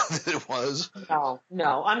ordeal that it was?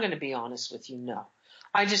 No, I'm going to be honest with you, no.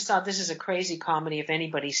 I just thought this is a crazy comedy. If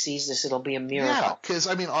anybody sees this, it'll be a miracle. Yeah, because,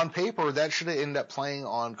 on paper, that should have ended up playing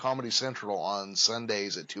on Comedy Central on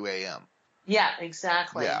Sundays at 2 a.m. Yeah,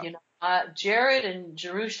 exactly. Yeah. Jared and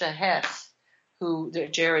Jerusha Hess,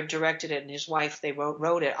 Jared directed it, and his wife, they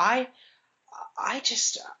wrote it. I'm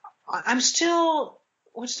still,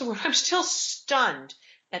 what's the word? I'm still stunned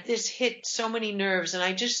that this hit so many nerves. And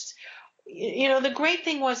the great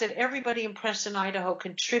thing was that everybody in Preston, Idaho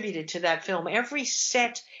contributed to that film. Every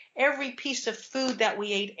set, every piece of food that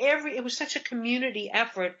we ate, it was such a community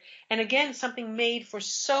effort. And again, something made for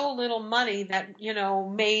so little money that,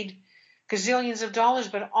 made gazillions of dollars,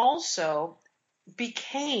 but also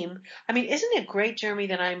became, isn't it great, Jeremy,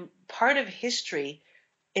 that I'm part of history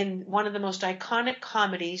in one of the most iconic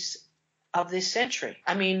comedies of this century?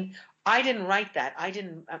 I didn't write that. I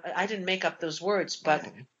didn't make up those words, but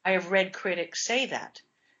I have read critics say that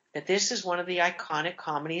this is one of the iconic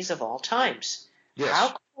comedies of all times. Yes.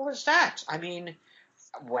 How cool is that?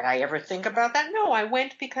 Would I ever think about that? No, I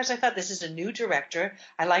went because I thought this is a new director.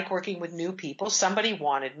 I like working with new people. Somebody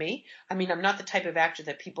wanted me. I'm not the type of actor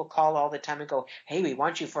that people call all the time and go, hey, we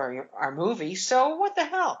want you for our movie. So what the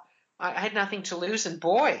hell? I had nothing to lose. And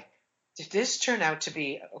boy, did this turn out to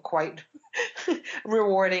be quite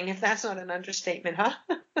rewarding, if that's not an understatement, huh?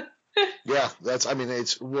 Yeah,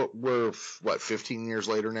 we're 15 years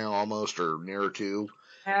later now, almost, or near to.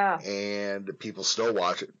 Yeah. And people still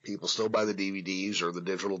watch it. People still buy the DVDs or the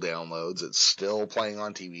digital downloads. It's still playing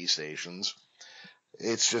on TV stations.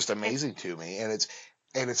 It's just amazing to me, and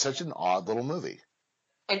it's such an odd little movie.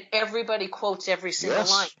 And everybody quotes every single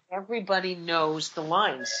line. Everybody knows the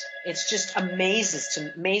lines. It's just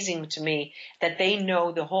amazing to me that they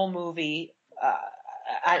know the whole movie,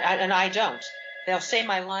 and I don't. They'll say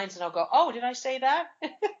my lines, and I'll go, "Oh, did I say that?"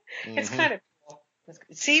 It's kind of cool.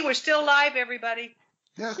 See, we're still live, everybody.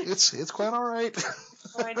 Yeah, it's quite all right.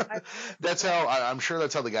 I'm sure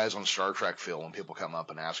that's how the guys on Star Trek feel when people come up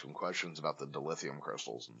and ask them questions about the dilithium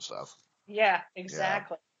crystals and stuff. Yeah,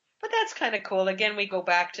 exactly. Yeah. But that's kind of cool. Again, we go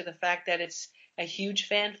back to the fact that it's a huge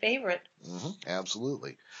fan favorite.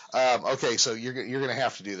 Absolutely. Okay, so you're going to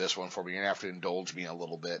have to do this one for me. You're going to have to indulge me a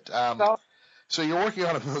little bit. So you're working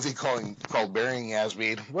on a movie called Burying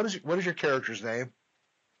Yasmin. What is your character's name?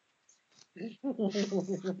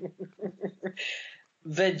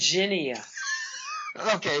 Virginia.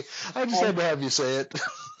 Okay, I just had to have you say it.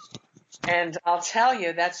 And I'll tell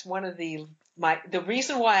you, that's one of the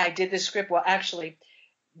reason why I did this script. Well, actually,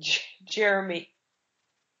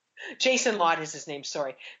 Jason Lott is his name.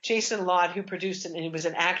 Sorry, Jason Lott, who produced it, and he was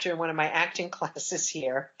an actor in one of my acting classes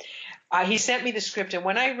here. He sent me the script, and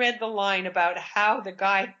when I read the line about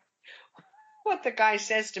what the guy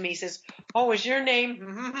says to me, he says, "Oh, is your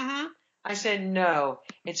name?" I said, "No,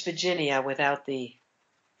 it's Virginia without the."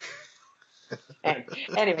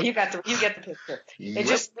 Anyway, you get the picture. It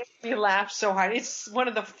just makes me laugh so hard. It's one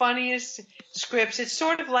of the funniest scripts. It's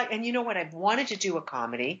sort of like, and you know what? I've wanted to do a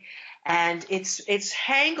comedy, and it's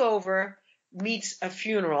Hangover meets a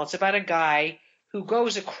funeral. It's about a guy who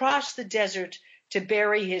goes across the desert to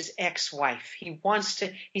bury his ex-wife.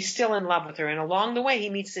 He's still in love with her, and along the way he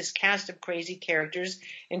meets this cast of crazy characters,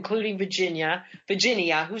 including Virginia,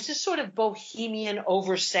 who's this sort of bohemian,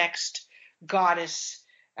 oversexed goddess.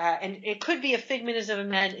 And it could be a figment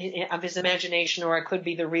of his imagination, or it could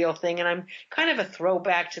be the real thing. And I'm kind of a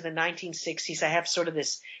throwback to the 1960s. I have sort of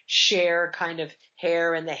this Cher kind of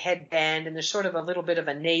hair and the headband, and there's sort of a little bit of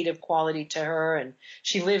a native quality to her. And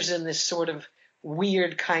she lives in this sort of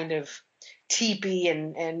weird kind of teepee,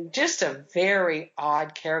 and just a very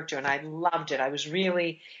odd character. And I loved it. I was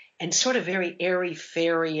really, and sort of very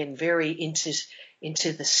airy-fairy and very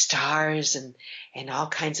into the stars and all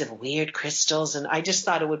kinds of weird crystals. And I just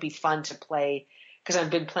thought it would be fun to play, because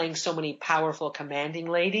I've been playing so many powerful, commanding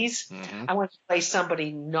ladies. I want to play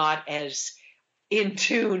somebody not as in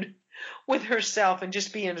tune with herself and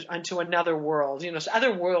just be into another world,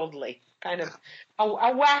 otherworldly, kind of a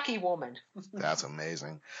wacky woman. That's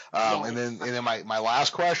amazing. Yeah. And then my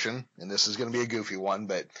last question, and this is going to be a goofy one,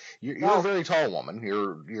 but you're a very tall woman.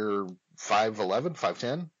 You're 5'11",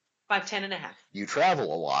 5'10"? 5'10" and a half. You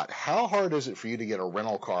travel a lot. How hard is it for you to get a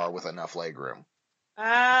rental car with enough legroom?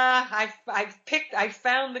 I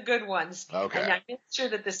found the good ones. Okay. And I make sure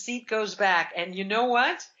that the seat goes back. And you know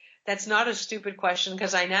what? That's not a stupid question,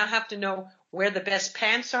 because I now have to know where the best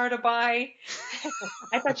pants are to buy.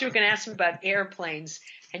 I thought you were going to ask me about airplanes.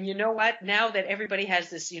 And you know what? Now that everybody has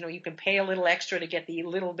this, you can pay a little extra to get the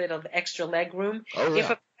little bit of extra leg room. Oh, yeah.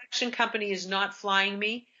 If a production company is not flying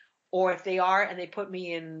me, or if they are and they put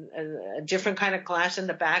me in a different kind of class in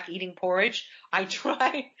the back eating porridge, I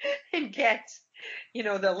try and get, the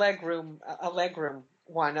legroom, a legroom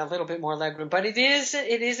one, a little bit more legroom. But it is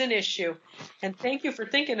an issue. And thank you for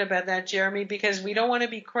thinking about that, Jeremy, because we don't want to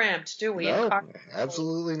be cramped, do we? No,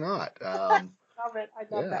 absolutely not. I love it. I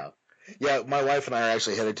love that. Yeah, my wife and I are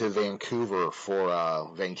actually headed to Vancouver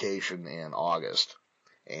for vacation in August.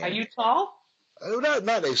 And are you tall?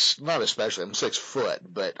 Not especially. I'm 6 foot,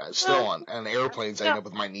 but still on airplanes I end up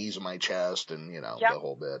with my knees in my chest and, the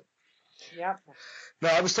whole bit. Yep. No,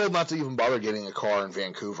 I was told not to even bother getting a car in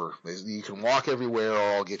Vancouver. You can walk everywhere, or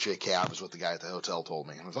I'll get you a cab, is what the guy at the hotel told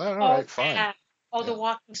me. I was like, all right, fine. Yeah. Oh, the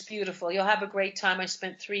walking's beautiful. You'll have a great time. I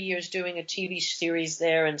spent 3 years doing a TV series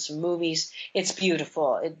there and some movies. It's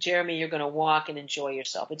beautiful. Jeremy, you're going to walk and enjoy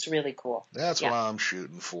yourself. It's really cool. That's what I'm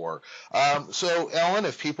shooting for. So, Ellen,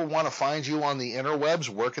 if people want to find you on the interwebs,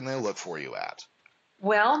 where can they look for you at?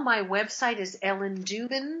 Well, my website is Ellen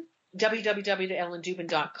Dubin,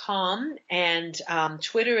 www.ellendubin.com, and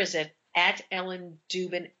Twitter is at Ellen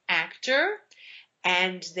Dubin Actor.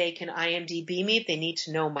 And they can IMDb me if they need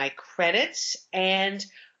to know my credits. And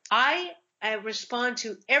I respond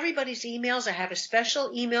to everybody's emails. I have a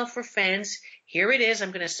special email for fans. Here it is.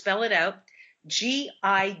 I'm going to spell it out.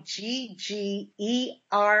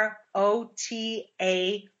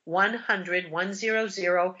 GIGGEROTA 100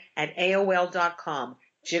 at AOL.com.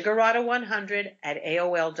 Jiggerata100 at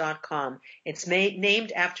AOL.com. It's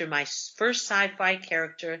named after my first sci-fi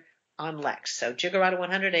character on Lex. So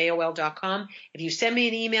Jiggerata100 AOL.com. If you send me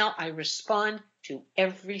an email, I respond to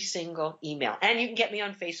every single email. And you can get me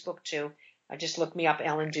on Facebook too. Just look me up,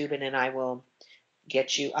 Ellen Dubin, and I will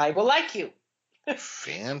get you. I will like you.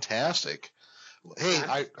 Fantastic. Hey,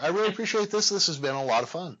 I really appreciate this. This has been a lot of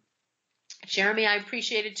fun. Jeremy, I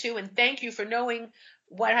appreciate it too. And thank you for knowing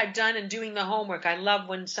what I've done and doing the homework. I love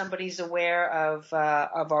when somebody's aware of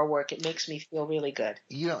our work. It makes me feel really good.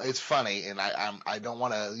 It's funny, and I don't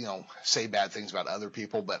want to say bad things about other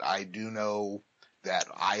people, but I do know that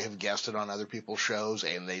I have guested on other people's shows,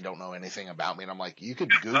 and they don't know anything about me. And I'm like, you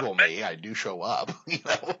could Google me. I do show up.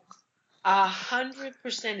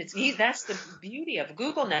 100%. That's the beauty of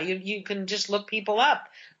Google now. You can just look people up.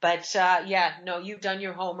 But you've done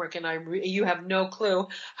your homework, and you have no clue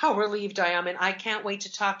how relieved I am. And I can't wait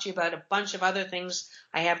to talk to you about a bunch of other things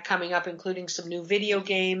I have coming up, including some new video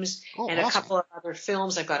games and awesome. A couple of other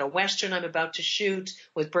films. I've got a Western I'm about to shoot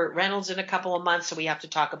with Burt Reynolds in a couple of months, so we have to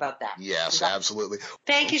talk about that. Yes, absolutely.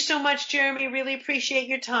 Thank you so much, Jeremy. Really appreciate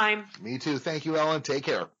your time. Me too. Thank you, Ellen. Take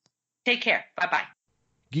care. Take care. Bye-bye.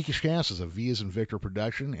 Geekish Cast is a V as in Victor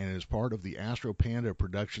production and is part of the Astro Panda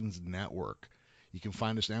Productions Network. You can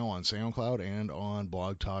find us now on SoundCloud and on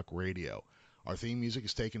Blog Talk Radio. Our theme music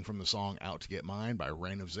is taken from the song Out to Get Mine by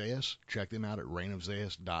Reign of Zeus. Check them out at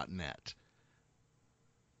reignofzeus.net.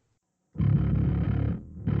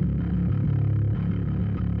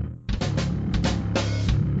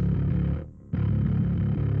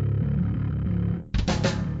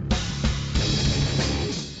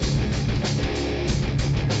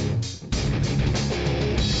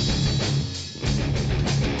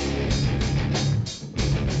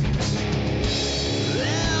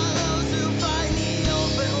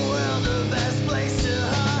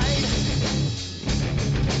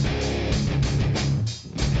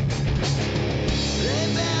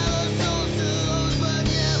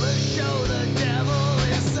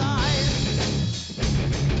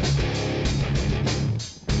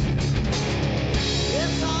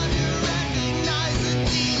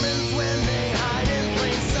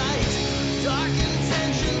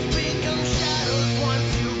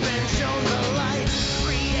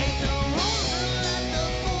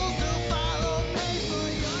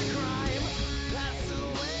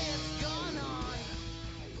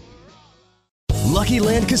 Lucky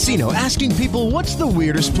Land Casino, asking people, what's the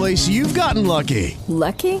weirdest place you've gotten lucky?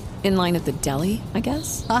 Lucky? In line at the deli, I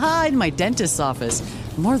guess? Aha, in my dentist's office.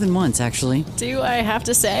 More than once, actually. Do I have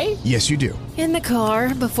to say? Yes, you do. In the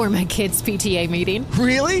car before my kids' PTA meeting.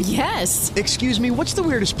 Really? Yes. Excuse me, what's the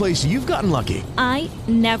weirdest place you've gotten lucky? I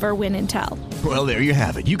never win and tell. Well, there you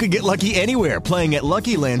have it. You can get lucky anywhere, playing at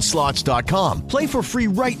LuckyLandSlots.com. Play for free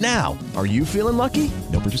right now. Are you feeling lucky?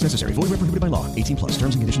 No purchase necessary. Void where prohibited by law. 18+.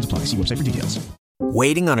 Terms and conditions apply. See website for details.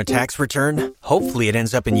 Waiting on a tax return? Hopefully it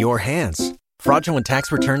ends up in your hands. Fraudulent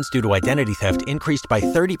tax returns due to identity theft increased by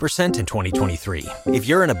 30% in 2023. If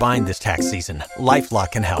you're in a bind this tax season,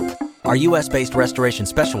 LifeLock can help. Our U.S.-based restoration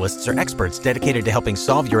specialists are experts dedicated to helping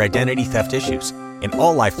solve your identity theft issues. And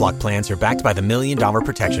all LifeLock plans are backed by the $1 Million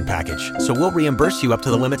Protection Package. So we'll reimburse you up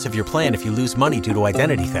to the limits of your plan if you lose money due to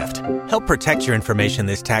identity theft. Help protect your information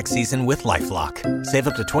this tax season with LifeLock. Save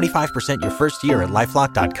up to 25% your first year at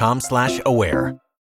LifeLock.com/aware.